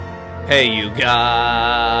Hey, you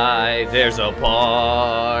guy, there's a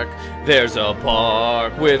park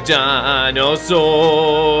with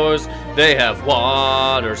dinosaurs. They have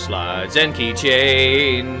water slides and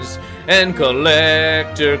keychains and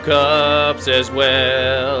collector cups as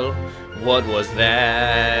well. What was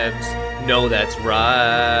that? No, that's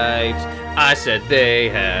right. I said they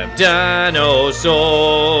have dinosaurs.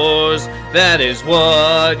 That is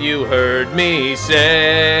what you heard me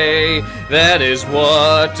say. That is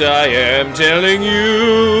what I am telling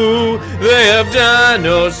you. They have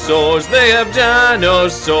dinosaurs. They have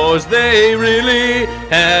dinosaurs. They really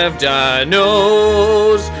have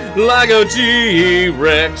dinos. Like a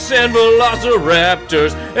T-Rex and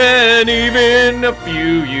velociraptors. And even a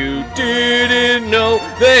few you didn't know.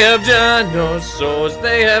 They have dinosaurs.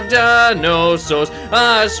 They have dinosaurs.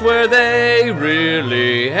 I swear they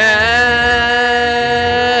really have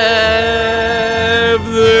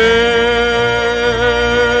them.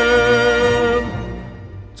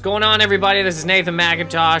 What's going on, everybody? This is Nathan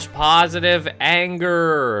McIntosh, Positive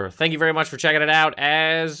Anger. Thank you very much for checking it out.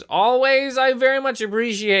 As always, I very much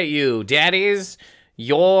appreciate you. Daddies,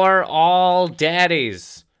 you're all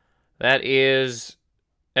daddies. That is,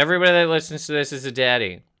 everybody that listens to this is a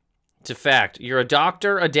daddy. It's a fact. You're a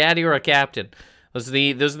doctor, a daddy, or a captain. Those are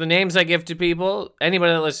the names I give to people.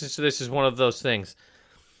 Anybody that listens to this is one of those things.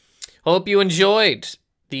 Hope you enjoyed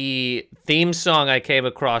the theme song I came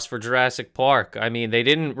across for Jurassic Park. I mean, they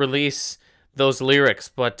didn't release those lyrics,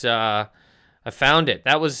 but I found it.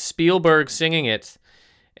 That was Spielberg singing it,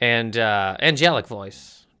 and angelic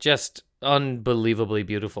voice, just unbelievably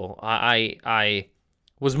beautiful. I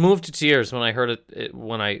was moved to tears when I heard it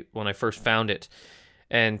when I first found it.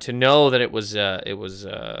 And to know that it was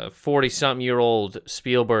 40-something-year-old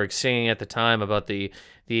Spielberg singing at the time about the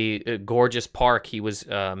gorgeous park he was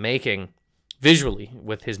making visually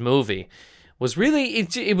with his movie was really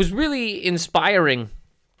it was really inspiring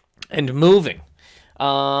and moving.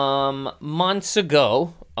 Months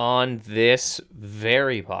ago on this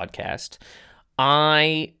very podcast,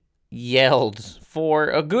 I yelled for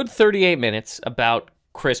a good 38 minutes about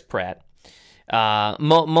Chris Pratt.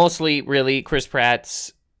 Mostly, really, Chris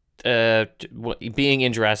Pratt's being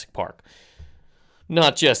in Jurassic Park.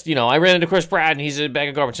 Not just, I ran into Chris Pratt and he's a bag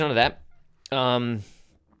of garbage. None of that. I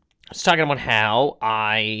was talking about how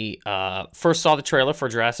I first saw the trailer for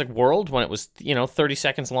Jurassic World when it was, 30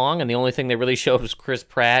 seconds long, and the only thing they really showed was Chris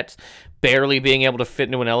Pratt barely being able to fit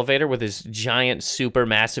into an elevator with his giant, super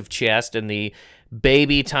massive chest and the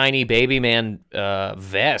tiny baby man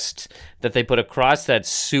vest that they put across that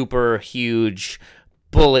super huge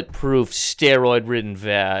bulletproof steroid-ridden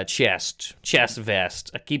chest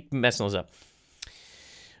vest. I keep messing those up.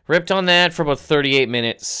 Ripped on that for about 38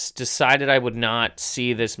 minutes. Decided I would not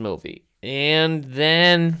see this movie. And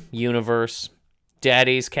then universe,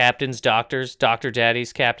 daddies, captains, doctors, doctor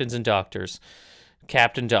daddies, captains and doctors,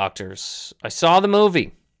 captain doctors. I saw the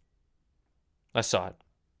movie. I saw it.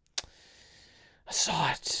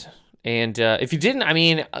 And if you didn't,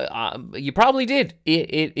 you probably did.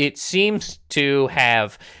 It seems to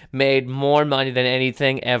have made more money than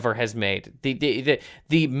anything ever has made.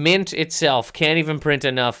 The mint itself can't even print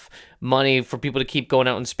enough money for people to keep going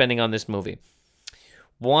out and spending on this movie.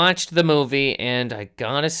 Watched the movie, and I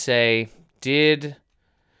gotta say, it's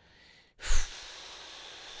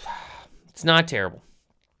not terrible.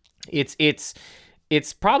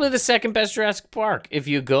 It's probably the second best Jurassic Park. If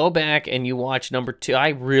you go back and you watch number 2, I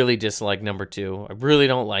really dislike number 2. I really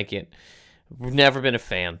don't like it. I've never been a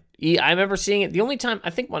fan. I remember seeing it the only time, I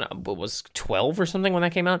think when I was 12 or something when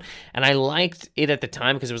that came out, and I liked it at the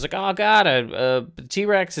time because it was like, oh god, a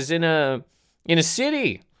T-Rex is in a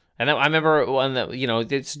city. And I remember when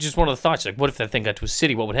it's just one of the thoughts, like, what if that thing got to a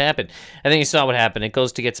city? What would happen? And then you saw what happened. It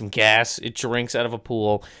goes to get some gas. It drinks out of a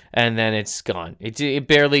pool, and then it's gone. It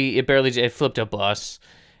barely flipped a bus.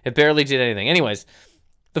 It barely did anything. Anyways,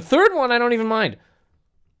 the third one I don't even mind.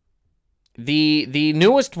 The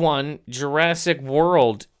newest one, Jurassic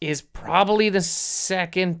World, is probably the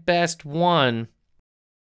second best one.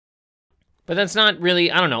 But that's not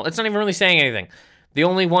really, I don't know. It's not even really saying anything. The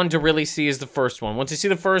only one to really see is the first one. Once you see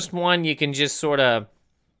the first one, you can just you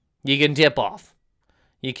can dip off.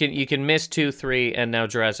 You can miss 2, 3, and now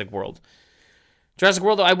Jurassic World. Jurassic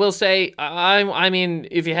World, I will say, I mean,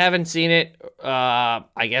 if you haven't seen it,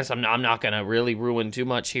 I guess I'm not gonna really ruin too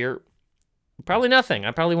much here. Probably nothing.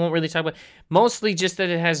 I probably won't really talk about it. Mostly just that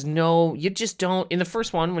it has you just don't, in the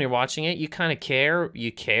first one, when you're watching it, you kind of care.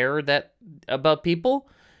 You care about people.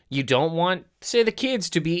 You don't want, say, the kids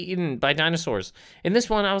to be eaten by dinosaurs. In this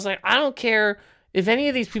one, I was like, I don't care if any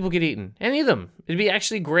of these people get eaten. Any of them. It'd be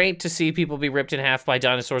actually great to see people be ripped in half by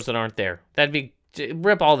dinosaurs that aren't there. That'd be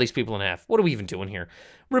rip all these people in half. What are we even doing here?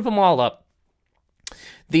 Rip them all up.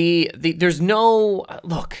 There's no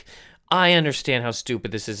look. I understand how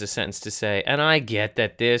stupid this is a sentence to say, and I get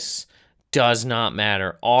that this does not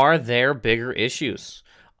matter. Are there bigger issues?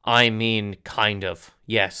 I mean, kind of.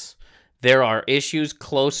 Yes, there are issues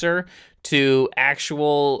closer to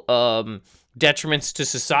actual detriments to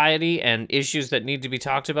society and issues that need to be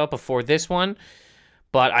talked about before this one.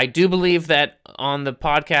 But I do believe that on the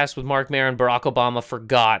podcast with Mark Maron, Barack Obama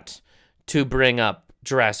forgot to bring up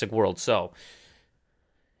Jurassic World. So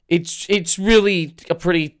it's really a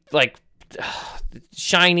pretty, like,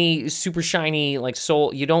 shiny, super shiny, like,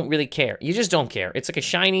 soul. You don't really care. You just don't care. It's like a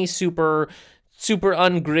shiny, super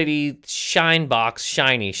ungritty shine box,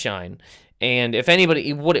 shiny shine. And if anybody,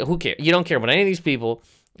 who cares? You don't care about any of these people.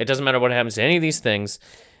 It doesn't matter what happens to any of these things.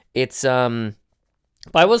 It's, but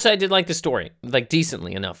I will say I did like the story, like,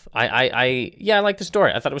 decently enough. I like the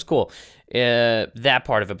story. I thought it was cool, that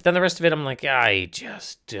part of it. But then the rest of it, I'm like, I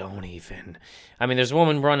just don't even. I mean, there's a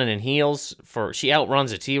woman running in heels. She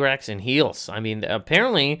outruns a T-Rex in heels. I mean,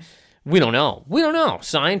 apparently, we don't know. We don't know.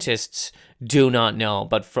 Scientists do not know,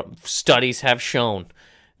 but studies have shown.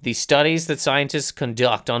 The studies that scientists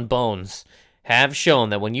conduct on bones have shown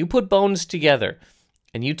that when you put bones together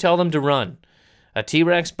and you tell them to run, a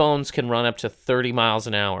T-Rex bones can run up to 30 miles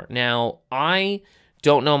an hour. Now, I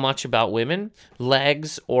don't know much about women,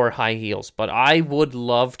 legs, or high heels, but I would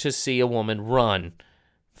love to see a woman run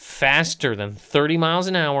faster than 30 miles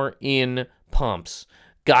an hour in pumps.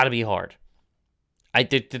 Gotta be hard.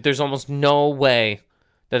 There's almost no way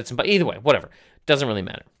that it's... But either way, whatever. Doesn't really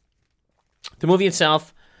matter. The movie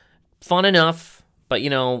itself, fun enough, but, you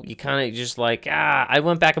kind of just like, I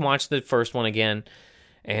went back and watched the first one again.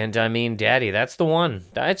 And I mean, Daddy, that's the one.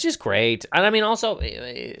 That's just great. And I mean, also,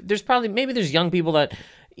 maybe there's young people that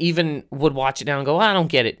even would watch it now and go, I don't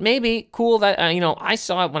get it. Maybe cool that, I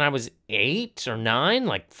saw it when I was 8 or 9,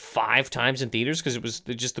 like 5 times in theaters, because it was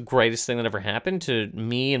just the greatest thing that ever happened to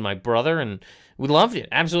me and my brother. And we loved it.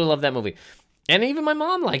 Absolutely loved that movie. And even my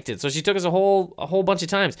mom liked it. So she took us a whole bunch of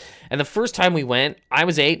times. And the first time we went, I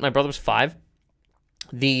was 8, my brother was 5.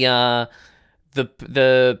 The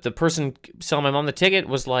person selling my mom the ticket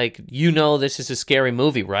was like, this is a scary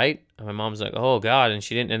movie, right? And my mom's like, oh God, and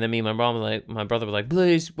she didn't. And then me and my brother were like,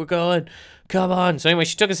 please, we're going, come on. So anyway,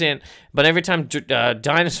 she took us in, but every time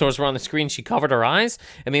dinosaurs were on the screen, she covered her eyes,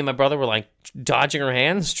 and me and my brother were like dodging her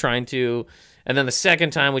hands, trying to. And then the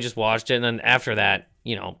second time we just watched it, and then after that,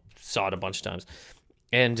 saw it a bunch of times,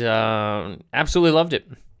 and absolutely loved it.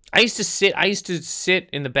 I used to sit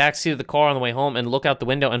in the back seat of the car on the way home and look out the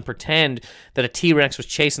window and pretend that a T-Rex was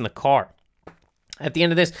chasing the car. At the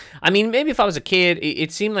end of this, I mean, maybe if I was a kid,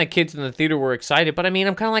 it seemed like kids in the theater were excited, but I mean,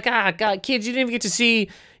 I'm kind of like, God, kids, you didn't even get to see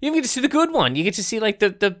the good one. You get to see like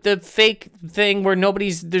the fake thing where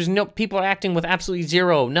people are acting with absolutely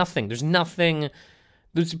zero, nothing. There's nothing.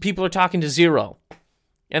 People are talking to zero,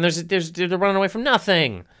 and they're running away from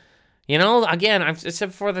nothing. Again, I've said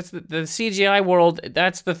before, that's the CGI world.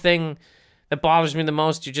 That's the thing that bothers me the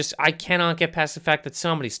most. I cannot get past the fact that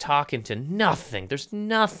somebody's talking to nothing. There's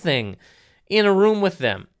nothing in a room with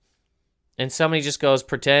them. And somebody just goes,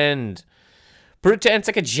 pretend. It's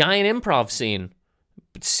like a giant improv scene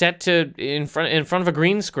set in front of a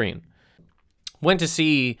green screen. Went to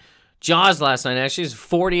see Jaws last night, actually. It's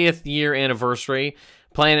 40th year anniversary.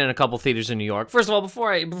 Playing in a couple theaters in New York. First of all, there's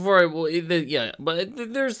in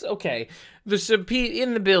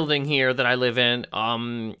the building here that I live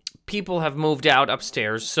in, people have moved out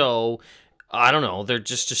upstairs, so I don't know, they're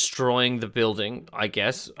just destroying the building, I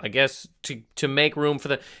guess to make room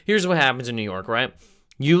for here's what happens in New York, right?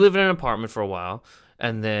 You live in an apartment for a while,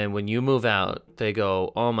 and then when you move out, they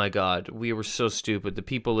go, oh my God, we were so stupid. The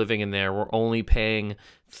people living in there were only paying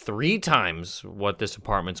 3 times what this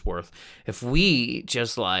apartment's worth. If we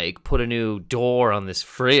just put a new door on this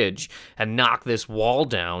fridge and knock this wall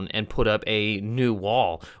down and put up a new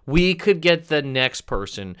wall, we could get the next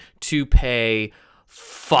person to pay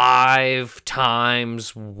 5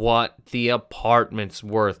 times what the apartment's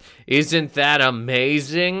worth. Isn't that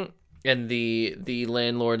amazing? And the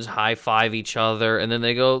landlords high-five each other, and then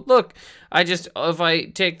they go, look, if I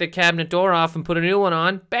take the cabinet door off and put a new one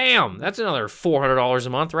on, bam, that's another $400 a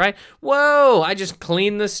month, right? Whoa, I just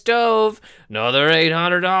cleaned the stove, another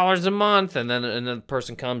 $800 a month, and then the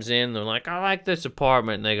person comes in, and they're like, I like this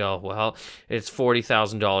apartment, and they go, well, it's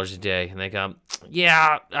 $40,000 a day, and they go,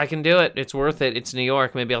 yeah, I can do it, it's worth it, it's New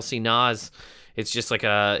York, maybe I'll see Nas, it's just like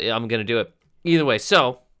I'm gonna do it. Either way,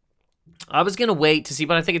 so I was going to wait to see,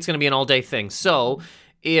 but I think it's going to be an all-day thing. So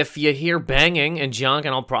if you hear banging and junk,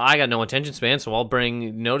 and I got no attention span, so I'll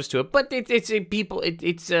bring notice to it. But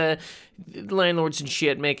it's landlords and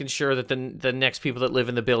shit making sure that the next people that live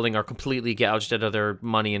in the building are completely gouged out of their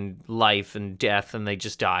money and life and death, and they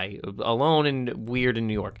just die alone and weird in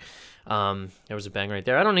New York. There was a bang right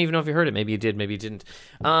there. I don't even know if you heard it. Maybe you did, maybe you didn't.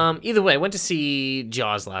 Either way, I went to see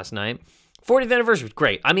Jaws last night. 40th anniversary was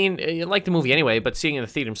great. I mean, I like the movie anyway, but seeing it in the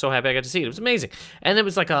theater, I'm so happy I got to see it. It was amazing. And it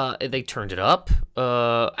was like they turned it up.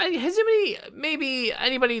 Has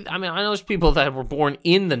anybody, I mean, I know there's people that were born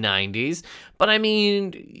in the 90s, but I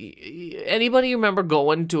mean, anybody remember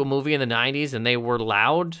going to a movie in the 90s and they were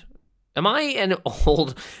loud? Am I an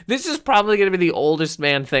old, this is probably going to be the oldest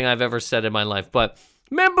man thing I've ever said in my life, but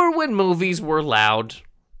remember when movies were loud?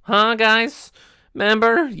 Huh, guys?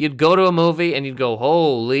 Remember? You'd go to a movie and you'd go,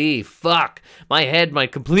 holy fuck, my head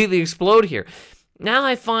might completely explode here. Now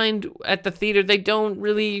I find at the theater they don't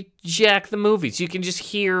really jack the movies. You can just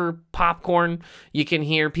hear popcorn. You can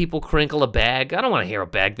hear people crinkle a bag. I don't want to hear a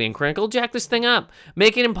bag being crinkled. Jack this thing up.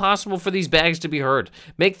 Make it impossible for these bags to be heard.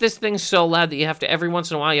 Make this thing so loud that you have to, every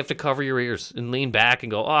once in a while, you have to cover your ears and lean back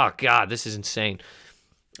and go, oh, God, this is insane.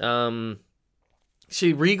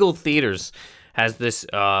 See, Regal Theaters has this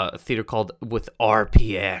theater called with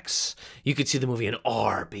RPX. You could see the movie in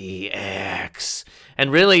RPX. And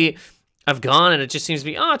really, I've gone and it just seems to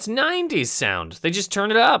be, it's 90s sound. They just turn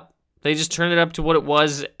it up. They just turn it up to what it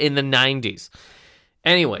was in the 90s.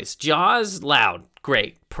 Anyways, Jaws, loud,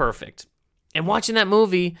 great, perfect. And watching that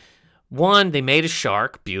movie, one, they made a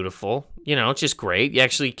shark, beautiful. You know, it's just great. You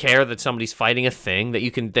actually care that somebody's fighting a thing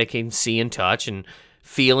that they can see and touch and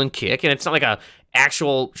feel and kick. And it's not like a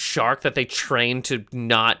actual shark that they trained to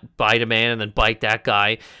not bite a man and then bite that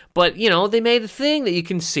guy. But, you know, they made a thing that you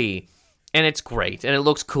can see. And it's great. And it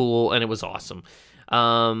looks cool. And it was awesome.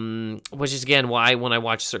 Which is, again, why when I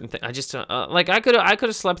watch certain things, I just, I could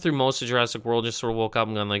have slept through most of Jurassic World, just sort of woke up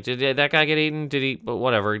and gone like, did that guy get eaten? Did he? But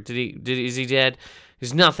whatever. Is he dead?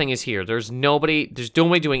 Because nothing is here. There's nobody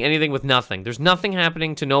doing anything with nothing. There's nothing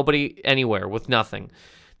happening to nobody anywhere with nothing.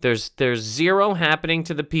 There's zero happening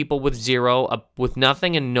to the people with zero, with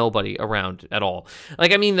nothing and nobody around at all.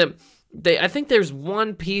 Like, I mean, I think there's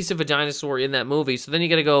one piece of a dinosaur in that movie, so then you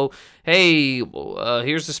gotta go, hey,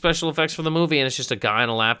 here's the special effects for the movie, and it's just a guy on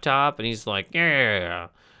a laptop, and he's like, yeah,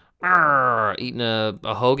 eating a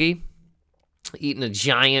hoagie, eating a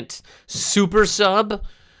giant super sub.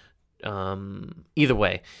 Either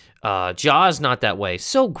way. Jaws not that way.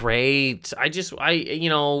 So great. I'm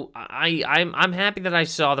happy that I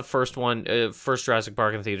saw the first Jurassic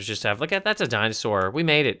Park in the theaters, just to have look at that's a dinosaur. We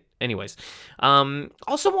made it. Anyways.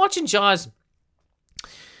 Also watching Jaws,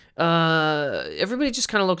 everybody just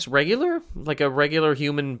kind of looks regular, like a regular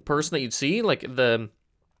human person that you'd see, like the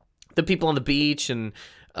people on the beach and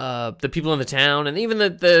the people in the town, and even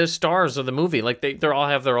the stars of the movie, like they all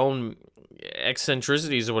have their own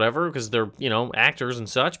eccentricities or whatever, because they're, you know, actors and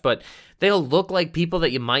such, but they'll look like people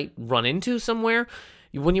that you might run into somewhere.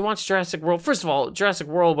 When you watch Jurassic World, first of all, Jurassic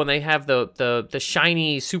World, when they have the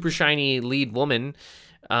shiny, super shiny lead woman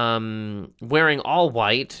wearing all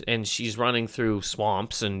white, and she's running through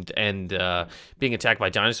swamps and being attacked by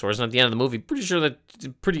dinosaurs, and at the end of the movie, pretty sure that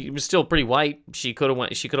it was still pretty white. She could have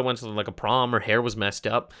went to like a prom. Her hair was messed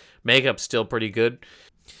up. Makeup's still pretty good,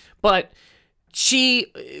 but she,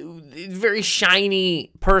 very shiny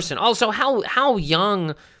person. Also, how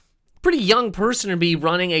young, pretty young person to be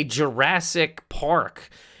running a Jurassic Park.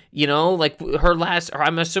 You know, like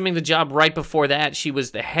I'm assuming the job right before that, she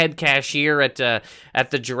was the head cashier at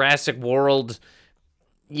the Jurassic World,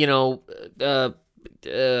 you know,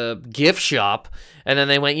 gift shop. And then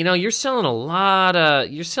they went, you know, you're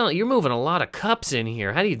moving a lot of cups in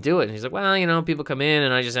here. How do you do it? And he's like, well, you know, people come in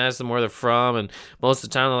and I just ask them where they're from. And most of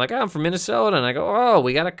the time they're like, I'm from Minnesota. And I go, oh,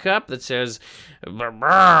 we got a cup that says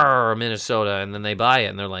Minnesota. And then they buy it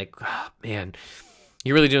and they're like, oh, man,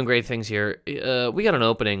 you're really doing great things here. We got an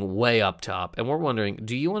opening way up top, and we're wondering,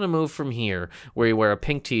 do you want to move from here where you wear a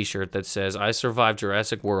pink t-shirt that says, I survived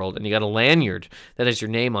Jurassic World, and you got a lanyard that has your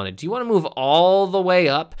name on it? Do you want to move all the way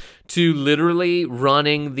up to literally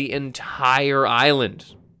running the entire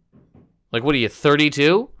island? Like, what are you,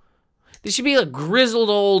 32? This should be a grizzled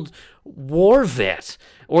old war vet,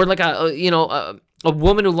 or like a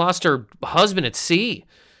woman who lost her husband at sea.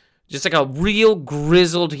 Just like a real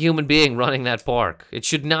grizzled human being running that park. It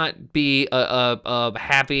should not be a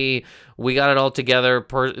happy, we got it all together,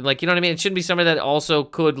 like, you know what I mean? It shouldn't be somebody that also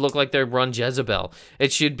could look like they run Jezebel.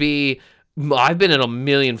 It should be, I've been in a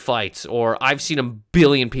million fights, or I've seen a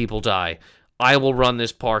billion people die. I will run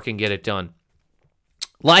this park and get it done.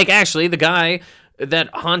 Like, actually, the guy that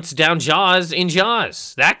hunts down Jaws in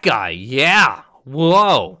Jaws. That guy, yeah.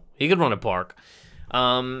 Whoa, he could run a park.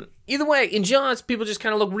 Either way, in Jaws, people just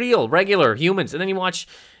kind of look real, regular humans. And then you watch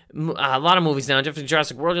a lot of movies now, just in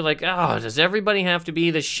Jurassic World, you're like, oh, does everybody have to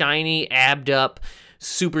be the shiny, abbed up,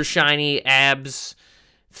 super shiny abs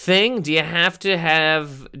thing? Do you have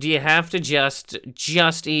to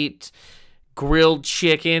just eat grilled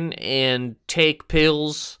chicken and take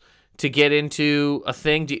pills to get into a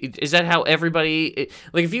thing? Is that how everybody,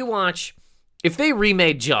 like, if they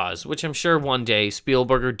remade Jaws, which I'm sure one day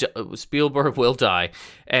Spielberg will die,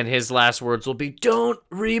 and his last words will be, "Don't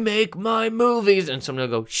remake my movies," and someone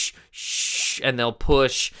will go, "Shh, shh," and they'll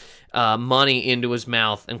push money into his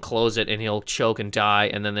mouth and close it, and he'll choke and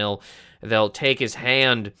die, and then they'll take his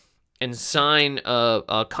hand and sign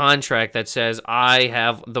a contract that says, I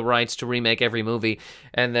have the rights to remake every movie,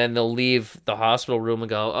 and then they'll leave the hospital room and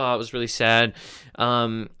go, oh, it was really sad.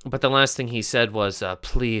 But the last thing he said was,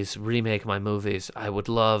 please remake my movies. I would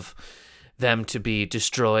love them to be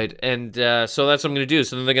destroyed. And so that's what I'm going to do.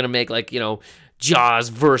 So then they're going to make, like, Jaws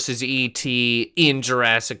versus E.T. in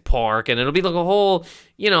Jurassic Park, and it'll be like a whole,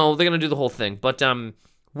 they're going to do the whole thing. But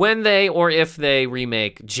when they, or if they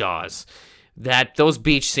remake Jaws, those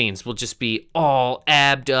beach scenes will just be all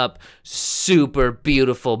abbed up, super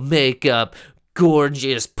beautiful makeup,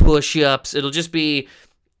 gorgeous push-ups. It'll just be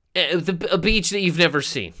a beach that you've never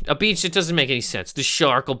seen. A beach that doesn't make any sense. The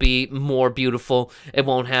shark will be more beautiful. It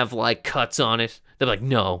won't have, like, cuts on it. They're like,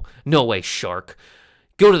 no way, shark.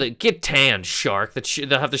 Get tanned, shark.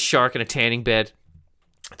 They'll have the shark in a tanning bed.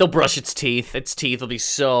 They'll brush its teeth. Its teeth will be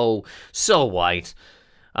so white.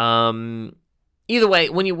 Either way,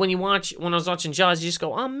 when I was watching Jaws, you just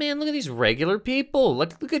go, oh man, look at these regular people.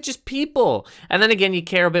 Look at just people. And then again, you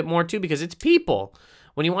care a bit more too because it's people.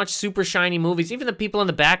 When you watch super shiny movies, even the people in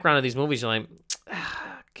the background of these movies, you're like,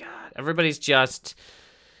 God, everybody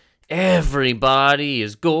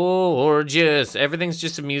is gorgeous. Everything's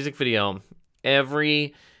just a music video.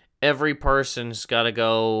 Every person's got to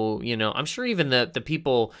go, I'm sure even the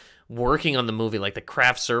people working on the movie, like the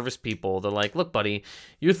craft service people, they're like, look, buddy,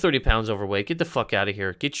 you're 30 pounds overweight. Get the fuck out of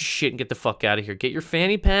here. Get your shit and get the fuck out of here. Get your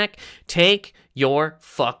fanny pack. Take your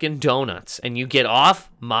fucking donuts and you get off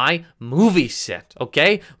my movie set,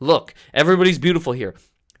 okay? Look, everybody's beautiful here.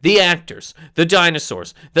 The actors, the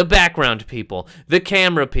dinosaurs, the background people, the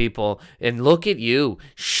camera people, and look at you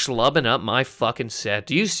schlubbing up my fucking set.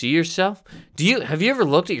 Do you see yourself? Have you ever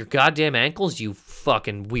looked at your goddamn ankles, you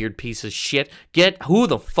fucking weird piece of shit? Who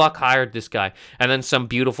the fuck hired this guy? And then some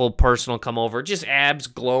beautiful person will come over, just abs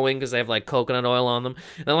glowing because they have like coconut oil on them.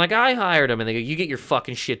 And they're like, I hired him. And they go, you get your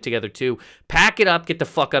fucking shit together too. Pack it up, get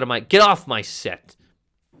off my set.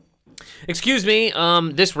 Excuse me,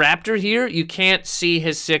 this raptor here, you can't see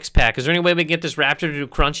his six-pack. Is there any way we can get this raptor to do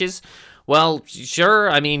crunches? Well, sure.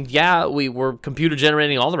 I mean, yeah, we're computer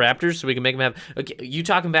generating all the raptors so we can make them have... Okay, you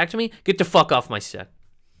talking back to me? Get the fuck off my set.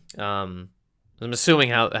 I'm assuming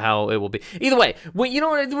how it will be. Either way,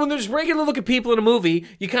 when there's regular looking people in a movie,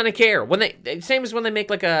 you kind of care. Same as when they make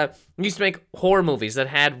used to make horror movies that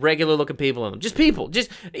had regular looking people in them. Just people.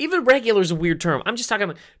 Even regular is a weird term. I'm just talking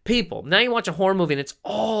about people. Now you watch a horror movie and it's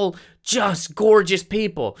all just gorgeous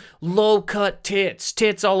people. Low cut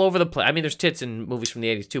tits all over the place. I mean, there's tits in movies from the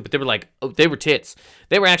 80s too, but they were tits.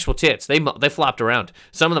 They were actual tits. They flopped around.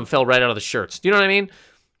 Some of them fell right out of the shirts. Do you know what I mean?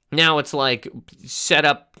 Now it's like set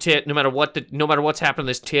up tit. No matter what's happened to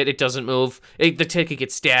this tit, it doesn't move. The tit could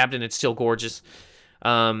get stabbed and it's still gorgeous.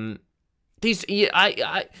 Is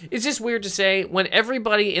this weird to say? When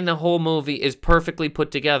everybody in the whole movie is perfectly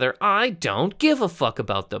put together, I don't give a fuck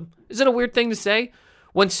about them. Is it a weird thing to say?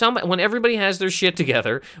 When everybody has their shit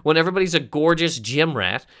together, when everybody's a gorgeous gym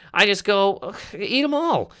rat, I just go, eat them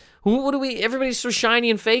all. Everybody's so shiny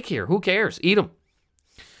and fake here. Who cares? Eat them.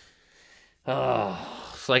 Oh.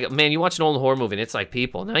 It's like, man, you watch an old horror movie and it's like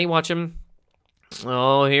people. Now you watch them.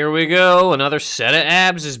 Oh, here we go. Another set of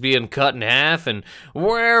abs is being cut in half. And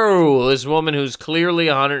whoa, this woman who's clearly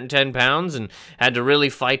 110 pounds and had to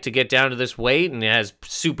really fight to get down to this weight and has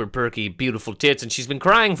super perky, beautiful tits. And she's been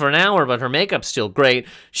crying for an hour, but her makeup's still great.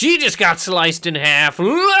 She just got sliced in half.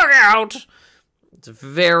 Look out! It's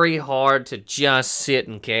very hard to just sit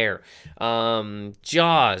and care.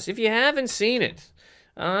 Jaws. If you haven't seen it,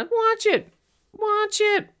 watch it. Watch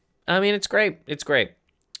it. I mean, it's great. It's great.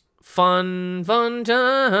 Fun time.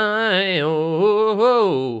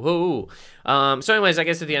 So anyways, I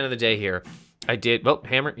guess at the end of the day here, I did... Oh,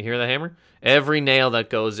 hammer. You hear the hammer? Every nail that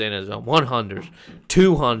goes in is a 100,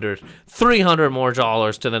 200, 300 more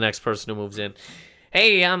dollars to the next person who moves in.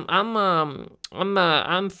 Hey, I'm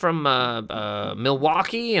from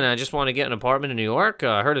Milwaukee, and I just want to get an apartment in New York.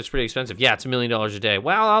 I heard it's pretty expensive. Yeah, it's $1 million a day.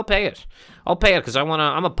 Well, I'll pay it. I'll pay it because I'm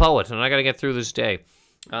a poet, and I got to get through this day.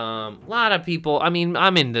 A lot of people. I mean,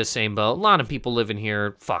 I'm in the same boat. A lot of people living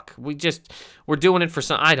here. Fuck, we're doing it for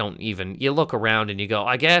some. I don't even. You look around and you go,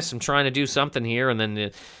 I guess I'm trying to do something here, and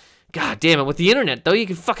then, God damn it, with the internet though, you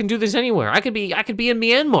can fucking do this anywhere. I could be in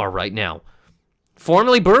Myanmar right now,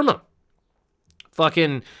 formerly Burma,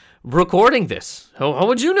 fucking recording this. How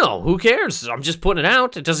would you know? Who cares? I'm just putting it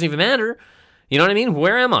out. It doesn't even matter. You know what I mean?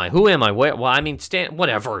 Where am I? Who am I? Well, I mean,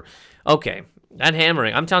 whatever. Okay, that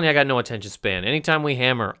hammering. I'm telling you, I got no attention span. Anytime we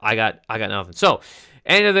hammer, I got nothing. So,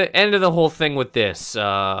 end of the whole thing with this.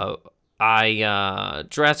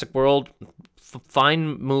 Jurassic World,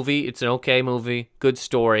 fine movie. It's an okay movie. Good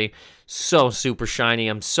story. So super shiny.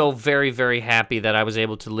 I'm so very, very happy that I was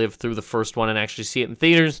able to live through the first one and actually see it in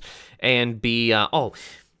theaters and be, when I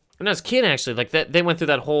was a kid, actually, like that, they went through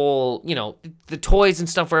that whole, the toys and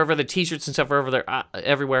stuff wherever, the t-shirts and stuff wherever,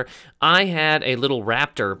 everywhere. I had a little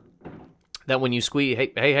raptor that when you squeeze,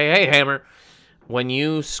 hey, Hammer, when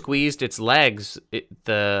you squeezed its legs,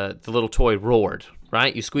 the little toy roared,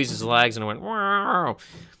 right? You squeezed his legs and it went, wow.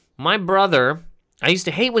 My brother, I used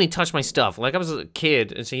to hate when he touched my stuff. Like, I was a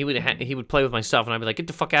kid, and so he would play with my stuff, and I'd be like, get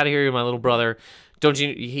the fuck out of here, you're my little brother. Don't you?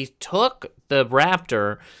 He took the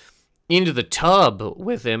raptor into the tub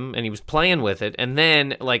with him, and he was playing with it, and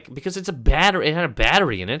then, like, because it had a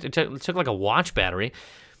battery in it. It took like a watch battery.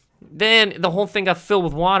 Then the whole thing got filled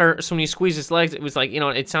with water, so when you squeezed his legs, it was like,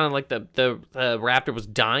 it sounded like the raptor was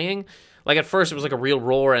dying. Like, at first, it was like a real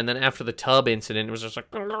roar, and then after the tub incident, it was just like,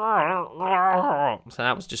 so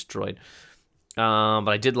that was destroyed. But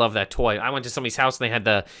I did love that toy. I went to somebody's house, and they had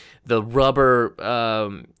the rubber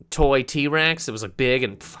toy T-Rex. It was, like, big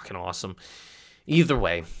and fucking awesome. Either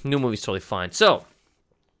way, new movie's totally fine. So,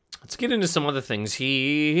 let's get into some other things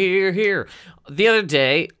here. The other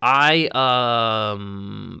day, I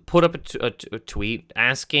put up a tweet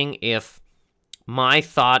asking if my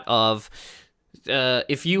thought of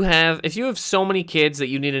if you have so many kids that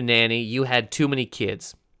you need a nanny, you had too many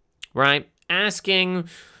kids, right? Asking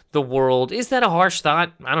the world, is that a harsh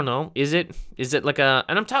thought? I don't know. Is it like and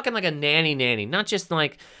I'm talking like a nanny, not just a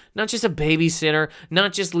babysitter,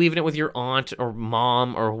 not just leaving it with your aunt or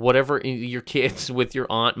mom or whatever, your kids with your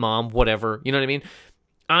aunt, mom, whatever. You know what I mean?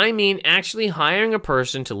 I mean actually hiring a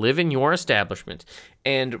person to live in your establishment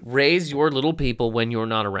and raise your little people when you're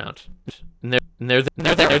not around. And they're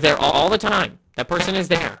there all the time. That person is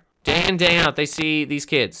there day in, day out. They see these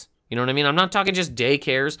kids. You know what I mean? I'm not talking just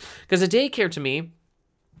daycares, because a daycare to me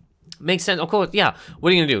makes sense. Of course, yeah.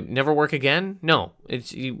 What are you gonna do? Never work again? No,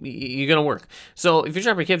 you're gonna work. So if you're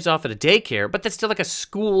dropping your kids off at a daycare, but that's still like a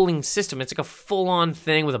schooling system. It's like a full-on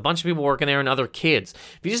thing with a bunch of people working there and other kids.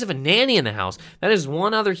 If you just have a nanny in the house, that is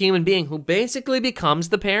one other human being who basically becomes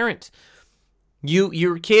the parent.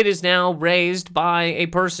 Your kid is now raised by a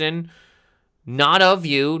person not of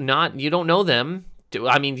you, you don't know them.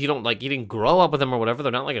 I mean, you didn't grow up with them or whatever.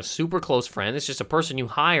 They're not like a super close friend. It's just a person you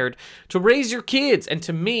hired to raise your kids. And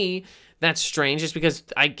to me, that's strange, just because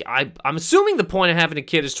I'm assuming the point of having a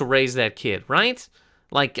kid is to raise that kid, right?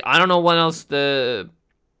 Like, I don't know what else to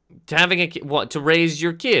raise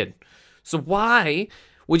your kid. So why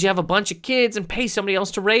would you have a bunch of kids and pay somebody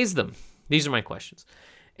else to raise them? These are my questions.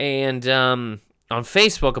 And on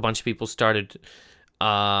Facebook, a bunch of people started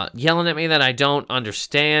yelling at me that I don't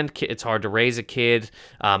understand. It's hard to raise a kid.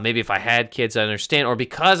 Maybe if I had kids, I understand. Or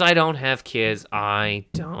because I don't have kids, I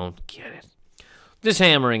don't get it. This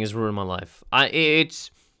hammering has ruined my life. It's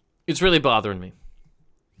really bothering me.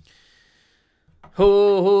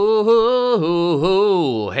 Ho, ho, ho, ho,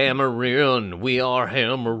 ho, hammering, we are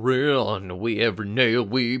hammering. Every nail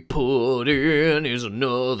we put in is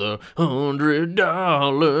another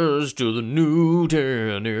 $100 to the new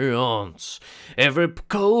tenants. Every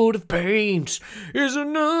coat of paint is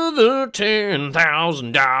another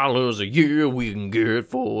 $10,000 a year we can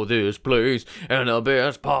get for this place. And the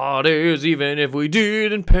best part is, even if we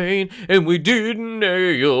didn't paint and we didn't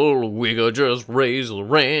nail, we could just raise the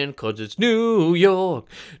rent, 'cause it's New York,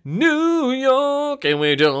 and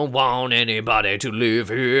we don't want anybody to live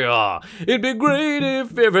here. It'd be great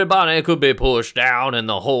if everybody could be pushed out and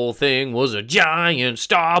the whole thing was a giant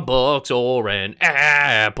Starbucks or an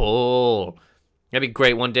Apple. That'd be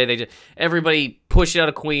great. One day everybody push it out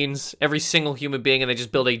of Queens, every single human being, and they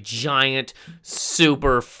just build a giant,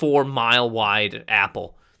 super 4-mile wide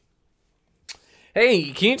Apple.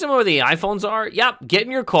 Hey, can you tell me where the iPhones are? Yep, get in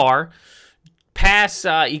your car.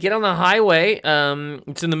 You get on the highway,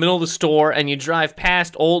 it's in the middle of the store, and you drive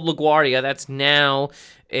past Old LaGuardia. That's now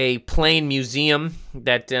a plain museum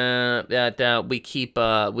that we keep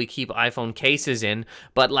iPhone cases in,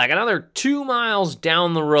 but like another 2 miles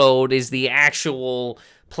down the road is the actual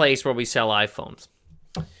place where we sell iPhones.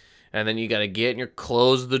 And then you got to get in your,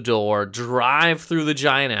 close the door, drive through the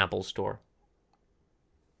giant Apple store.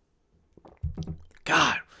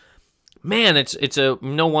 God, man, it's a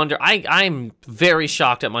no wonder. I'm very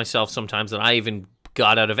shocked at myself sometimes that I even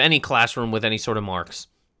got out of any classroom with any sort of marks.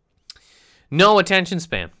 No attention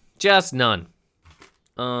span, just none.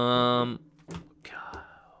 God,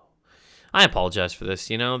 I apologize for this.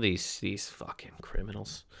 You know, these fucking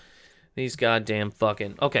criminals, these goddamn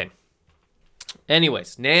fucking okay.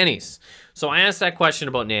 Anyways, nannies. So I asked that question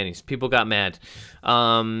about nannies. People got mad.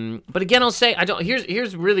 But again, I'll say I don't.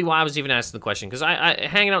 Here's really why I was even asking the question, because I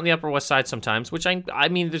hanging out in the Upper West Side sometimes, which I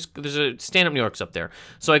mean there's a Stand Up New York's up there,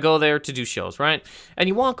 so I go there to do shows, right? And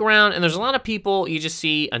you walk around and there's a lot of people. You just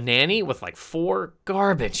see a nanny with like 4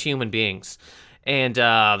 garbage human beings, and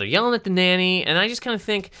they're yelling at the nanny, and I just kind of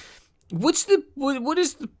think, what is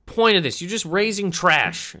the point of this? You're just raising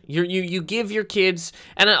trash. You give your kids,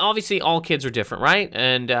 and obviously all kids are different, right?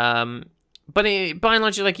 And but by and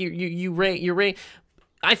large, like you raise.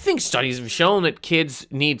 I think studies have shown that kids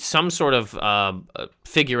need some sort of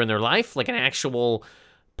figure in their life, like an actual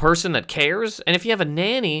person that cares. And if you have a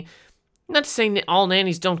nanny, not saying all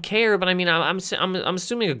nannies don't care, but I mean I'm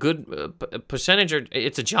assuming a good percentage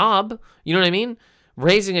it's a job. You know what I mean?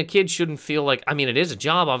 Raising a kid shouldn't feel like, I mean, it is a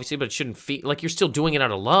job, obviously, but it shouldn't feel like you're still doing it out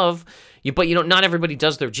of love. But not everybody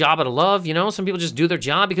does their job out of love, you know? Some people just do their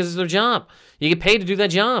job because it's their job. You get paid to do that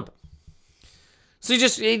job. So you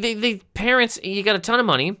just, the parents, you got a ton of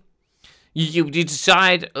money. You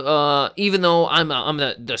decide, even though I'm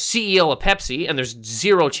the CEO of Pepsi, and there's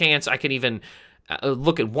zero chance I can even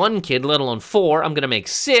look at 1 kid, let alone 4, I'm going to make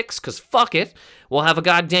 6, because fuck it. We'll have a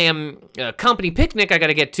goddamn company picnic I got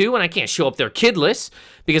to get to, and I can't show up there kidless,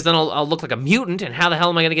 because then I'll look like a mutant, and how the hell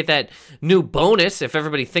am I going to get that new bonus if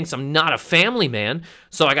everybody thinks I'm not a family man?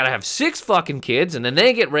 So I got to have 6 fucking kids, and then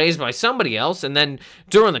they get raised by somebody else, and then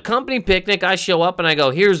during the company picnic, I show up, and I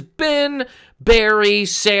go, here's Ben, Barry,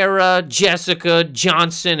 Sarah, Jessica,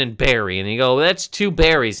 Johnson, and Barry. And you go, that's 2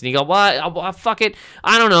 Barrys. And you go, what? Fuck it.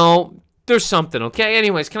 I don't know. There's something, okay?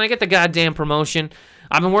 Anyways, can I get the goddamn promotion?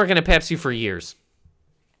 I've been working at Pepsi for years.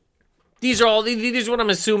 These are what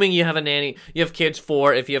I'm assuming you have a nanny, you have kids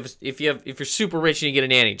for. If you're super rich and you get a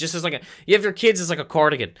nanny, just as like you have your kids as like a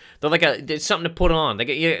cardigan. They're like it's something to put on.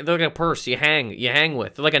 They're like a purse you hang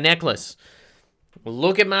with. They're like a necklace.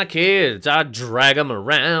 Look at my kids, I drag them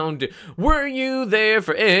around. Were you there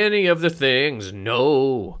for any of the things?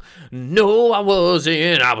 No, I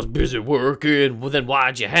wasn't. I was busy working. Well, then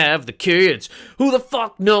why'd you have the kids? Who the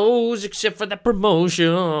fuck knows except for that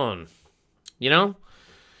promotion? You know?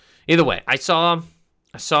 Either way, I've seen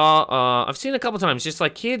a couple times just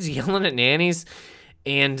like kids yelling at nannies.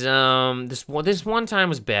 And this one time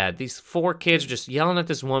was bad. These 4 kids are just yelling at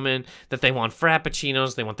this woman that they want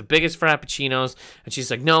frappuccinos. They want the biggest frappuccinos. And she's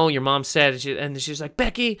like, no, your mom said. And she's like,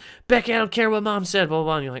 Becky, I don't care what mom said, blah, blah,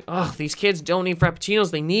 blah. And you're like, oh, these kids don't need frappuccinos.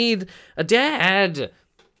 They need a dad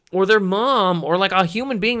or their mom or like a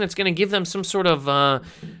human being that's going to give them some sort of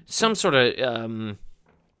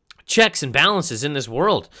checks and balances in this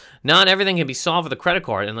world. Not everything can be solved with a credit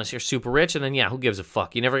card unless you're super rich, and then yeah, who gives a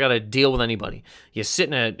fuck? You never got to deal with anybody. You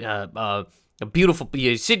sit in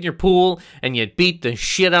you sit in your pool and you beat the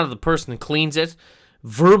shit out of the person that cleans it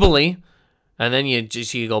verbally, and then you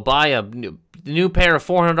go buy a new pair of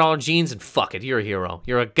 $400 jeans and fuck it, you're a hero.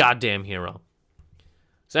 You're a goddamn hero.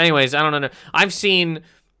 So anyways, I don't know.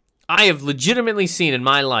 I have legitimately seen in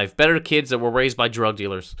my life better kids that were raised by drug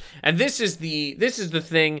dealers. And this is the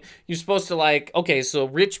thing you're supposed to like, okay, so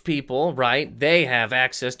rich people, right, they have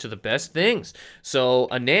access to the best things. So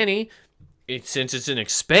a nanny, since it's an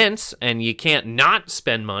expense and you can't not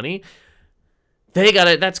spend money,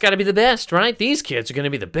 that's got to be the best, right? These kids are going to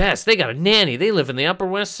be the best. They got a nanny. They live in the Upper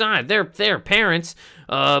West Side. Their parents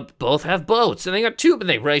both have boats, and they got 2, but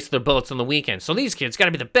they race their boats on the weekend. So these kids got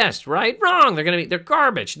to be the best, right? Wrong. They're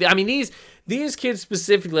garbage. I mean, these kids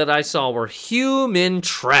specifically that I saw were human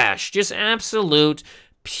trash, just absolute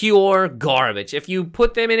pure garbage. If you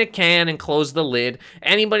put them in a can and close the lid,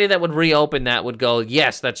 anybody that would reopen that would go,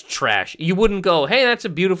 yes, that's trash. You wouldn't go, hey, that's a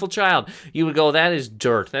beautiful child. You would go, that is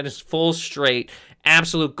dirt. That is full straight,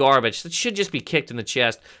 absolute garbage. That should just be kicked in the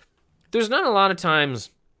chest. There's not a lot of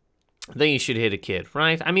times that you should hit a kid,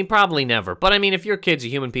 right? I mean, probably never. But I mean, if your kid's a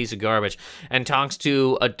human piece of garbage and talks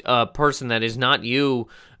to a person that is not you,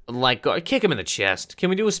 like, kick him in the chest.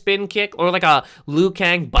 Can we do a spin kick or like a Liu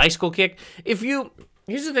Kang bicycle kick?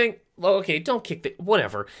 Here's the thing, okay, don't kick the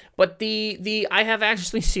whatever. But the I have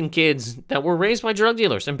actually seen kids that were raised by drug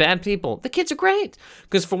dealers and bad people. The kids are great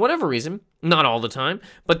because for whatever reason, not all the time,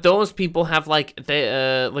 but those people have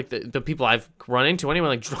the people I've run into anyway,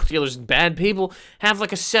 like drug dealers and bad people have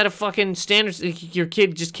like a set of fucking standards. Your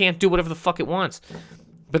kid just can't do whatever the fuck it wants.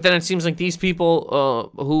 But then it seems like these people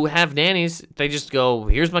who have nannies, they just go,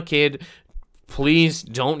 here's my kid. Please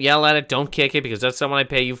don't yell at it. Don't kick it because that's someone I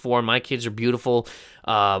pay you for. My kids are beautiful.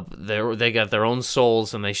 They got their own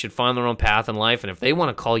souls and they should find their own path in life. And if they want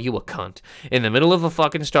to call you a cunt in the middle of a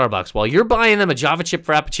fucking Starbucks while you're buying them a Java chip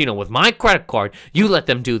Frappuccino with my credit card, you let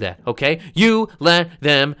them do that, okay? You let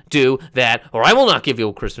them do that, or I will not give you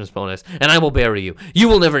a Christmas bonus and I will bury you. You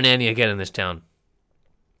will never nanny again in this town.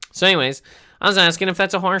 So anyways, I was asking if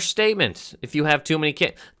that's a harsh statement, if you have too many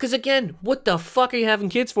kids. Because again, what the fuck are you having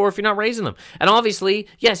kids for if you're not raising them? And obviously,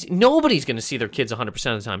 yes, nobody's going to see their kids 100%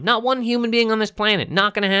 of the time. Not one human being on this planet.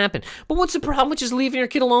 Not going to happen. But what's the problem with just leaving your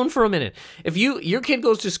kid alone for a minute? If your kid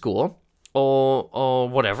goes to school, or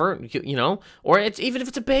whatever, or even if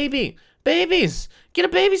it's a baby. Babies! Get a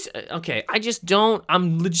baby. Okay,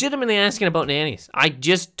 I'm legitimately asking about nannies. I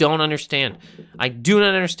just don't understand. I do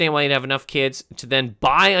not understand why you'd have enough kids to then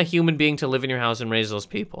buy a human being to live in your house and raise those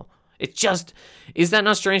people. It's just, is that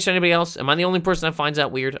not strange to anybody else? Am I the only person that finds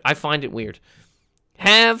that weird? I find it weird.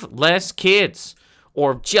 Have less kids.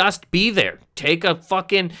 Or just be there. Take a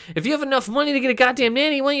fucking, if you have enough money to get a goddamn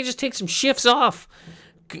nanny, why don't you just take some shifts off?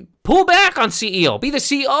 Pull back on CEO. Be the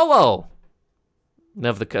COO.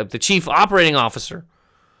 Of the chief operating officer.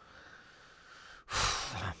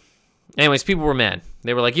 Anyways, people were mad.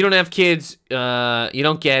 They were like, you don't have kids, you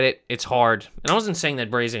don't get it, it's hard. And I wasn't saying that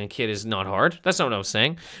raising a kid is not hard. That's not what I was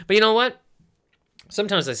saying. But you know what?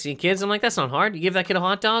 Sometimes I see kids, I'm like, that's not hard. You give that kid a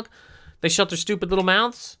hot dog, they shut their stupid little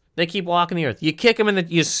mouths, they keep walking the earth. You kick them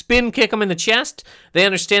you spin kick them in the chest, they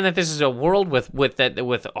understand that this is a world with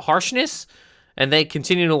harshness, and they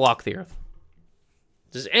continue to walk the earth.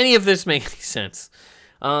 Does any of this make any sense?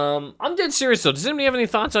 I'm dead serious though. Does anybody have any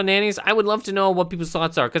thoughts on nannies? I would love to know what people's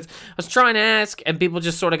thoughts are because I was trying to ask and people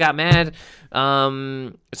just sort of got mad. So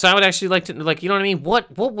I would actually like to, you know what I mean?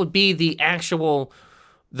 What would be the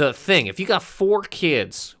thing? If you got 4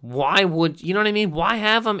 kids, why would, you know what I mean? Why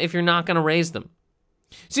have them if you're not going to raise them?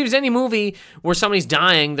 See, if there's any movie where somebody's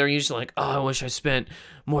dying, they're usually like, oh, I wish I spent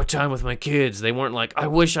more time with my kids. They weren't like, I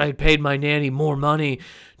wish I had paid my nanny more money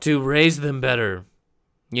to raise them better.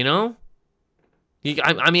 You know? Is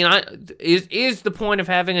the point of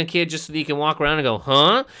having a kid just so that you can walk around and go,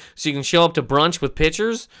 huh? So you can show up to brunch with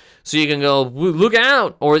pictures? So you can go, look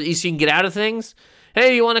out! Or so you can get out of things?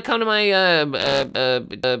 Hey, you want to come to my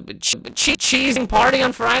cheesing party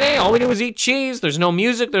on Friday? All we do is eat cheese. There's no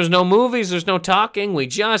music, there's no movies, there's no talking. We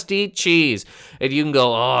just eat cheese. And you can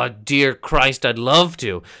go, oh, dear Christ, I'd love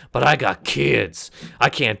to, but I got kids. I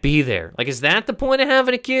can't be there. Like, is that the point of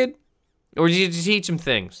having a kid? Or do you just teach them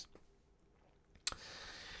things?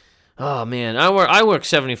 Oh, man, I work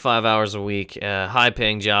 75 hours a week,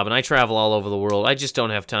 high-paying job, and I travel all over the world. I just don't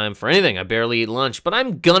have time for anything. I barely eat lunch, but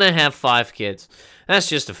I'm gonna have 5 kids. That's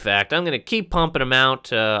just a fact. I'm gonna keep pumping them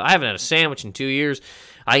out. I haven't had a sandwich in 2 years.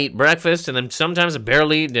 I eat breakfast, and then sometimes I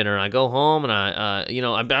barely eat dinner. I go home, and I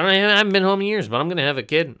haven't been home in years, but I'm gonna have a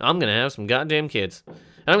kid. I'm gonna have some goddamn kids, and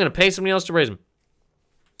I'm gonna pay somebody else to raise them.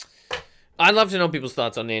 I'd love to know people's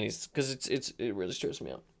thoughts on nannies because it really stresses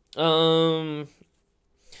me out.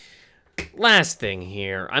 Last thing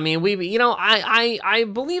here. I mean, I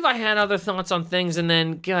believe I had other thoughts on things, and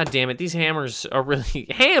then, god damn it, these hammers are really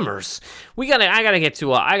hammers. I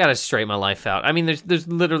gotta straighten my life out. I mean, there's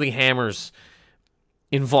literally hammers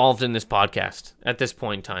involved in this podcast at this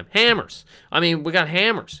point in time. Hammers. I mean, we got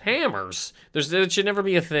hammers. There should never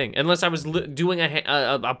be a thing unless I was doing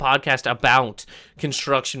a podcast about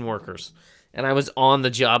construction workers, and I was on the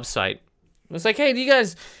job site. It's like, hey, do you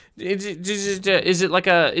guys? Is it like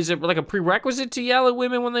a prerequisite to yell at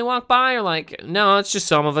women when they walk by, or like, no, it's just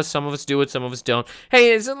some of us do it, some of us don't.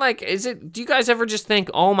 Hey, do you guys ever just think,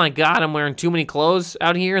 oh my god, I'm wearing too many clothes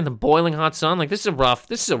out here in the boiling hot sun? Like, this is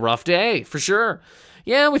a rough day for sure.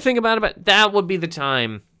 Yeah, we think about it, but that would be the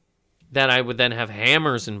time that I would then have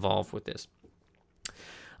hammers involved with this.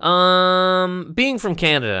 Being from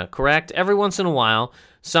Canada, correct? Every once in a while,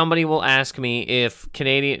 somebody will ask me if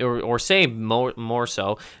Canadian, or say more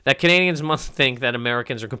so, that Canadians must think that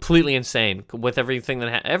Americans are completely insane with everything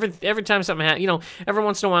that every time something happens. Every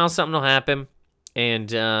once in a while something will happen, and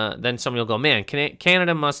then somebody will go, man,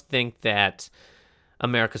 Canada must think that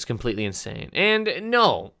America's completely insane. And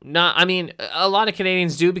no, a lot of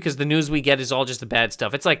Canadians do, because the news we get is all just the bad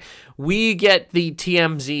stuff. It's like we get the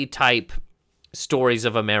TMZ type stories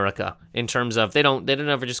of America in terms of they don't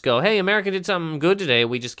ever just go, hey, America did something good today.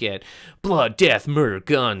 We just get blood, death, murder,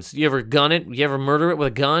 guns. You ever gun it? You ever murder it with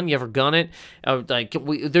a gun? You ever gun it?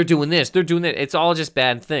 They're doing this, they're doing that. It's all just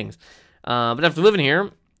bad things. But after living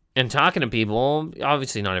here and talking to people,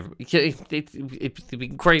 obviously not everybody. It'd be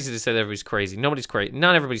crazy to say that everybody's crazy. Nobody's crazy.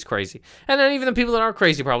 Not everybody's crazy. And then even the people that are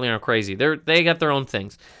crazy probably aren't crazy. They got their own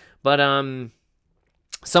things. But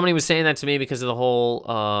somebody was saying that to me because of the whole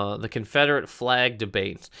the Confederate flag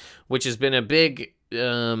debate, which has been a big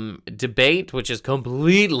debate, which has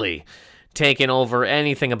completely taken over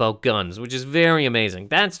anything about guns, which is very amazing.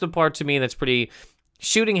 That's the part to me that's pretty.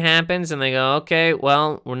 Shooting happens, and they go, okay,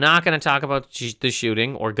 well, we're not going to talk about the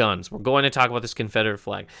shooting or guns. We're going to talk about this Confederate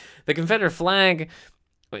flag. The Confederate flag,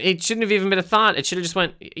 it shouldn't have even been a thought. It should have just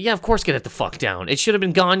went, yeah, of course, get it the fuck down. It should have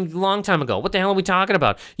been gone a long time ago. What the hell are we talking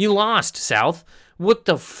about? You lost, South. What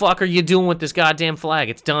the fuck are you doing with this goddamn flag?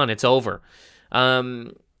 It's done. It's over.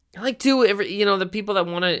 The people that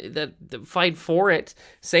want to that fight for it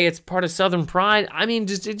say it's part of Southern pride. I mean,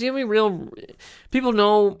 just give me real. People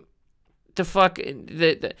know the fuck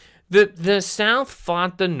the South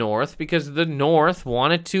fought the North because the North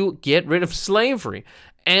wanted to get rid of slavery,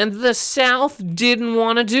 and the South didn't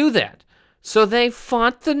want to do that, so they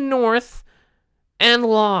fought the North and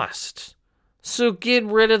lost. So get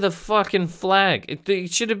rid of the fucking flag.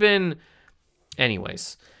 It should have been.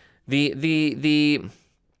 Anyways, the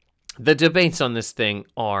debates on this thing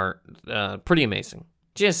are pretty amazing.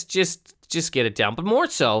 Just get it down. But more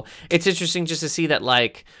so, it's interesting just to see that,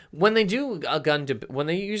 like, when they do when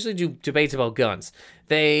they usually do debates about guns,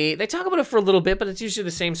 they talk about it for a little bit, but it's usually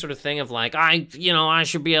the same sort of thing of like, I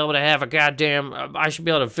should be able to have I should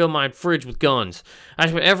be able to fill my fridge with guns.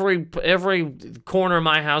 Every corner of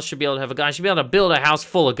my house should be able to have a gun. I should be able to build a house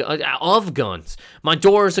full of guns. My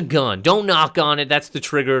door is a gun. Don't knock on it. That's the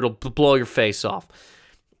trigger. It'll blow your face off.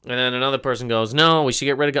 And then another person goes, no, we should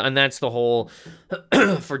get rid of guns. And that's the whole,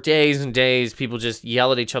 for days and days, people just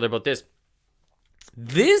yell at each other about this.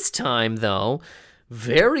 This time, though,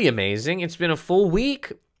 very amazing. It's been a full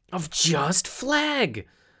week of just flag.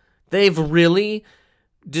 They've really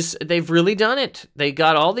done it. They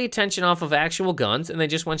got all the attention off of actual guns, and they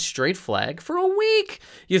just went straight flag for a week.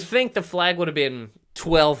 You'd think the flag would have been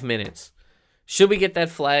 12 minutes. Should we get that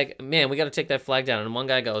flag? Man, we got to take that flag down. And one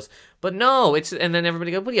guy goes, but no, and then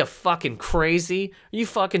everybody goes, what are you, fucking crazy? Are you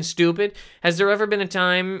fucking stupid? Has there ever been a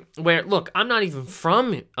time where, look, I'm not even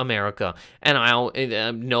from America, and I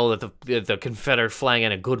know that the Confederate flag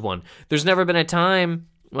ain't a good one. There's never been a time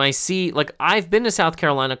when I see, like, I've been to South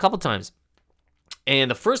Carolina a couple times, and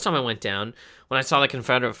the first time I went down, when I saw the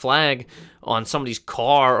Confederate flag on somebody's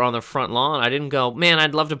car or on the front lawn, I didn't go, man,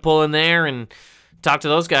 I'd love to pull in there and talk to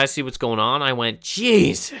those guys, see what's going on. I went,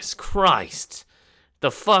 Jesus Christ.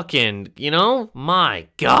 The fucking, my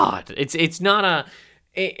God. It's not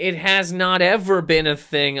it has not ever been a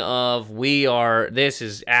thing of this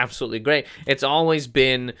is absolutely great. It's always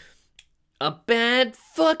been a bad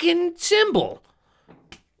fucking symbol.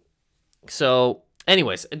 So,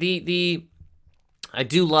 anyways, I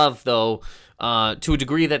do love, though, to a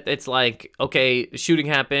degree that it's like, okay, shooting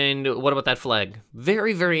happened, what about that flag?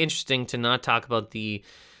 Very, very interesting to not talk about the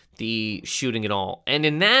shooting at all. And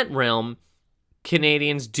in that realm,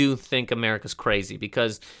 Canadians do think America's crazy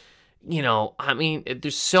because, I mean,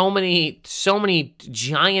 there's so many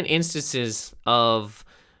giant instances of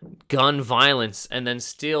gun violence, and then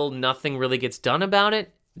still nothing really gets done about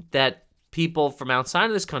it, that people from outside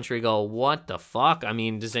of this country go, what the fuck? I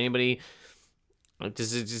mean, does anybody care?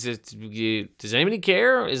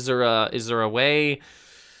 Is there a way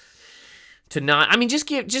to not? I mean, just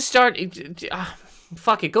start.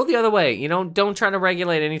 Fuck it, go the other way. Don't try to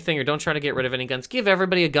regulate anything or don't try to get rid of any guns. Give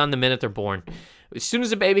everybody a gun the minute they're born. As soon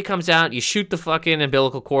as a baby comes out, you shoot the fucking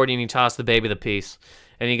umbilical cord and you toss the baby the piece,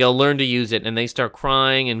 and you go learn to use it. And they start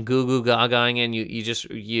crying and goo goo gagaing, and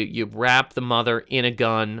you wrap the mother in a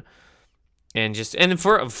gun. And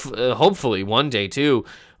hopefully one day too,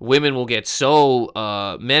 women will get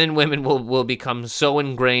men and women will become so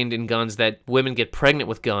ingrained in guns that women get pregnant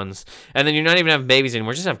with guns, and then you're not even having babies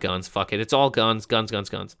anymore. Just have guns. Fuck it. It's all guns.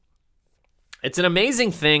 It's an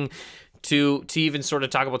amazing thing to even sort of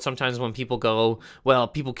talk about sometimes when people go, well,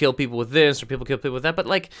 people kill people with this or people kill people with that, but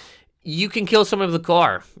like, you can kill somebody with a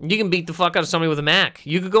car. You can beat the fuck out of somebody with a Mac.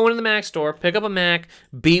 You could go into the Mac store, pick up a Mac,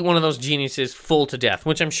 beat one of those geniuses full to death,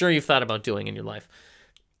 which I'm sure you've thought about doing in your life.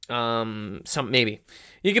 Maybe.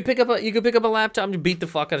 You could pick up a laptop and beat the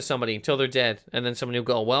fuck out of somebody until they're dead, and then somebody will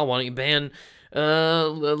go, well, why don't you ban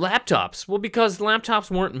laptops? Well, because laptops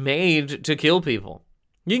weren't made to kill people.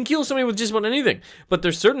 You can kill somebody with just about anything. But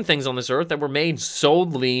there's certain things on this earth that were made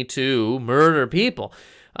solely to murder people.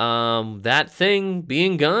 That thing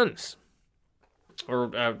being guns.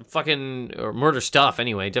 Or or murder stuff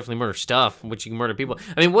anyway. Definitely murder stuff, which you can murder people.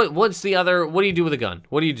 I mean, what's the other? What do you do with a gun?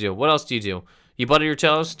 What do you do? What else do you do? You butter your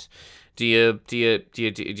toast? Do you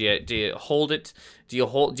hold it? Do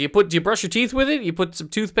you brush your teeth with it? You put some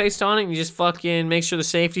toothpaste on it and you just fucking make sure the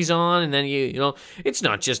safety's on, and then you know it's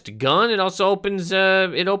not just a gun. It also opens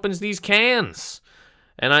these cans.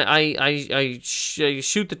 And I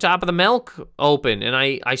shoot the top of the milk open, and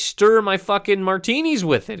I stir my fucking martinis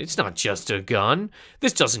with it. It's not just a gun.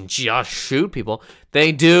 This doesn't just shoot people.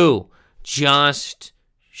 They do just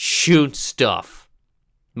shoot stuff.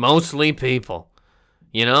 Mostly people.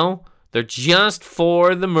 You know? They're just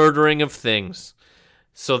for the murdering of things.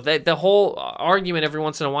 So that the whole argument every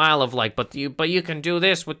once in a while of like, but you can do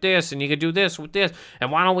this with this, and you can do this with this,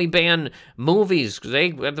 and why don't we ban movies? Because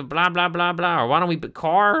they blah blah blah blah, or why don't we ban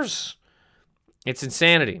cars? It's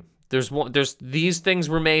insanity. There's these things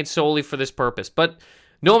were made solely for this purpose, but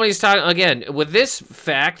nobody's talking again with this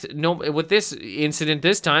fact. No, with this incident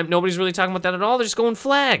this time, nobody's really talking about that at all. They're just going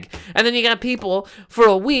flag, and then you got people for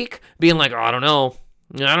a week being like, oh, I don't know.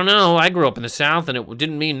 I grew up in the South, and it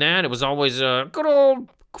didn't mean that. It was always good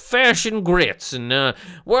old-fashioned grits, and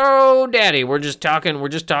whoa, daddy, we're just talking,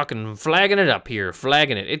 flagging it up here,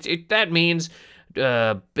 flagging it. It that means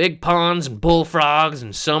big ponds and bullfrogs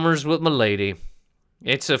and summers with my lady.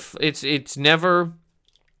 It's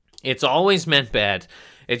always meant bad.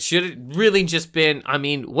 It should have really just been, I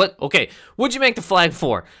mean, what'd you make the flag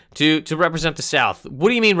for? To represent the South. What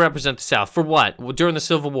do you mean represent the South? For what? During the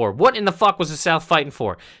Civil War. What in the fuck was the South fighting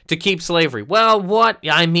for? To keep slavery. Well, what?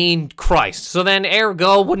 I mean, Christ. So then,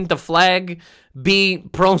 ergo, wouldn't the flag be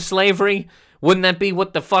pro-slavery? Wouldn't that be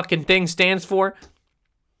what the fucking thing stands for?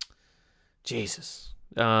 Jesus.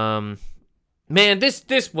 Man,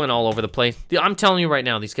 this went all over the place. I'm telling you right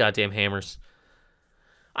now, these goddamn hammers.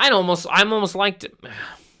 I'm almost liked it.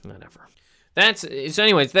 Whatever. That's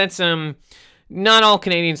not all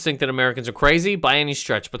Canadians think that Americans are crazy by any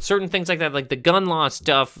stretch, but certain things like that, like the gun law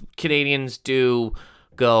stuff, Canadians do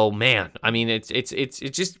go, man. I mean, it's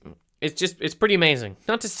pretty amazing.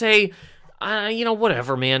 Not to say,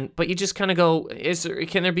 whatever, man, but you just kind of go,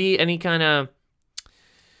 can there be any kind of,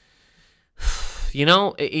 and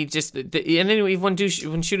then when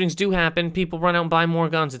shootings do happen, people run out and buy more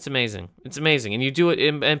guns. It's amazing. And you do it,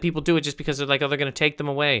 and people do it just because they're like, oh, they're going to take them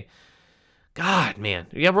away. God, man.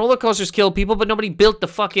 Yeah, roller coasters kill people, but nobody built the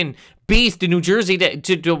fucking beast in New Jersey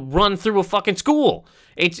to run through a fucking school.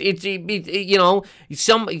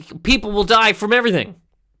 Some people will die from everything.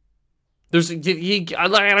 I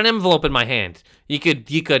got an envelope in my hand. You could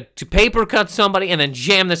paper cut somebody and then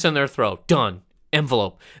jam this in their throat. Done.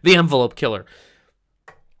 Envelope. The envelope killer.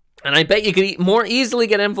 And I bet you could more easily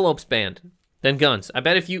get envelopes banned than guns. I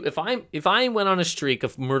bet if I went on a streak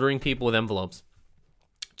of murdering people with envelopes,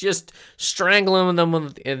 just strangling them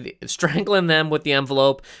with the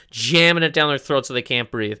envelope, jamming it down their throat so they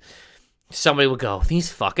can't breathe, somebody would go,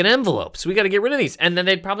 these fucking envelopes, we got to get rid of these. And then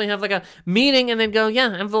they'd probably have like a meeting and they'd go,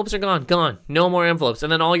 yeah, envelopes are gone, no more envelopes.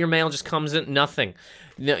 And then all your mail just comes in, nothing.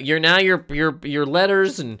 Your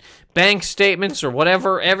letters and bank statements or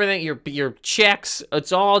whatever, everything, your checks,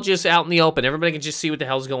 it's all just out in the open. Everybody can just see what the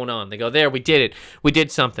hell's going on. They go, there, we did it. We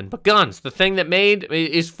did something. But guns, the thing that made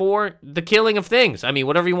is for the killing of things. I mean,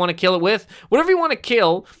 whatever you want to kill it with, whatever you want to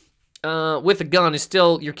kill with a gun is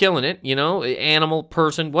still, you're killing it, animal,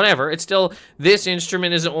 person, whatever. It's still, this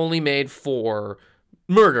instrument is only made for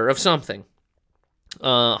murder of something.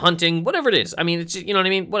 Hunting, whatever it is. I mean, it's just, you know what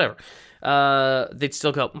I mean? Whatever. They'd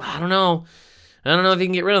still go, I don't know if you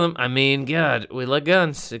can get rid of them. I mean, God, we like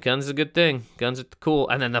guns. Guns are a good thing. Guns are cool.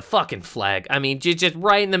 And then the fucking flag. I mean, just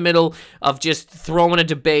right in the middle of just throwing a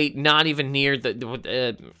debate, not even near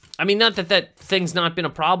I mean, not that thing's not been a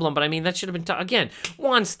problem, but I mean, that should have been, again,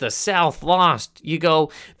 once the South lost, you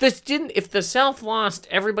go, if the South lost,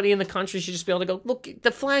 everybody in the country should just be able to go, look,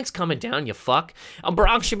 the flag's coming down, you fuck.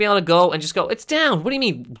 Barack should be able to go and just go, it's down. What do you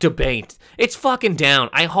mean, debate? It's fucking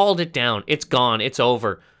down. I hauled it down. It's gone. It's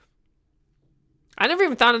over. I never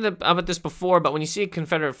even thought about this before, but when you see a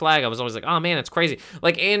Confederate flag, I was always like, oh man, it's crazy.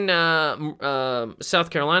 Like in South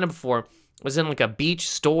Carolina before, was in like a beach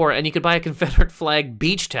store, and you could buy a Confederate flag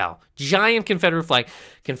beach towel. Giant Confederate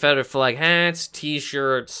flag hats,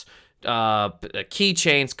 t-shirts,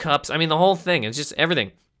 keychains, cups. I mean, the whole thing. It's just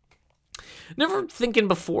everything. Never thinking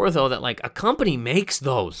before, though, that, like, a company makes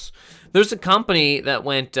those. There's a company that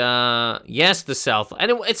went, yes, the South.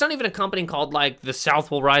 And it's not even a company called, like, The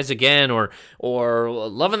South Will Rise Again or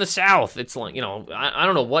Loving the South. It's like, I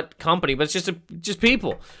don't know what company, but it's just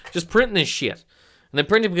people just printing this shit. And they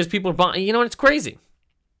print it because people are buying, it's crazy.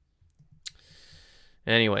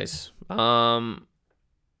 Anyways, all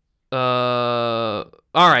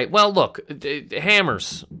right, well, look,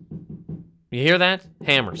 hammers. You hear that?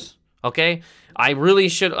 Hammers, okay? I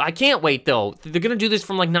can't wait, though. They're going to do this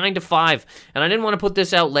from, like, 9 to 5, and I didn't want to put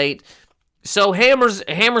this out late. So, hammers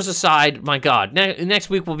aside, my God, next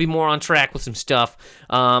week we'll be more on track with some stuff.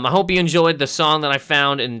 I hope you enjoyed the song that I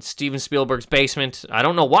found in Steven Spielberg's basement. I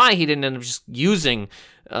don't know why he didn't end up just using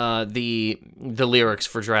the lyrics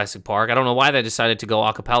for Jurassic Park. I don't know why they decided to go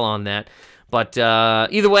a cappella on that. But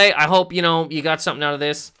either way, I hope, you got something out of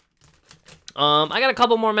this. I got a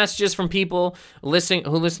couple more messages from people who listen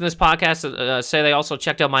to this podcast, say they also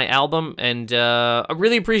checked out my album, and I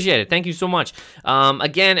really appreciate it. Thank you so much.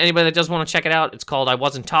 Again, anybody that does want to check it out, it's called I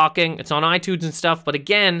Wasn't Talking. It's on iTunes and stuff, but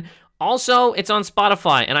again, also, it's on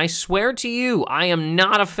Spotify, and I swear to you, I am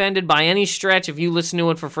not offended by any stretch if you listen to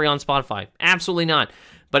it for free on Spotify. Absolutely not.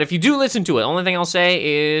 But if you do listen to it, only thing I'll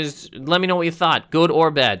say is let me know what you thought, good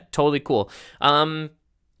or bad. Totally cool.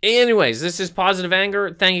 Anyways, this is Positive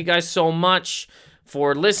Anger. Thank you guys so much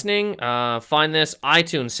for listening. Find this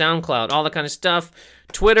iTunes, SoundCloud, all that kind of stuff.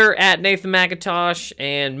 Twitter at Nathan McIntosh,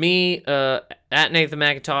 and me at Nathan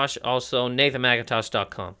McIntosh, also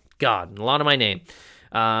nathanmacintosh.com. God, a lot of my name.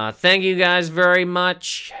 Thank you guys very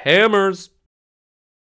much. Hammers.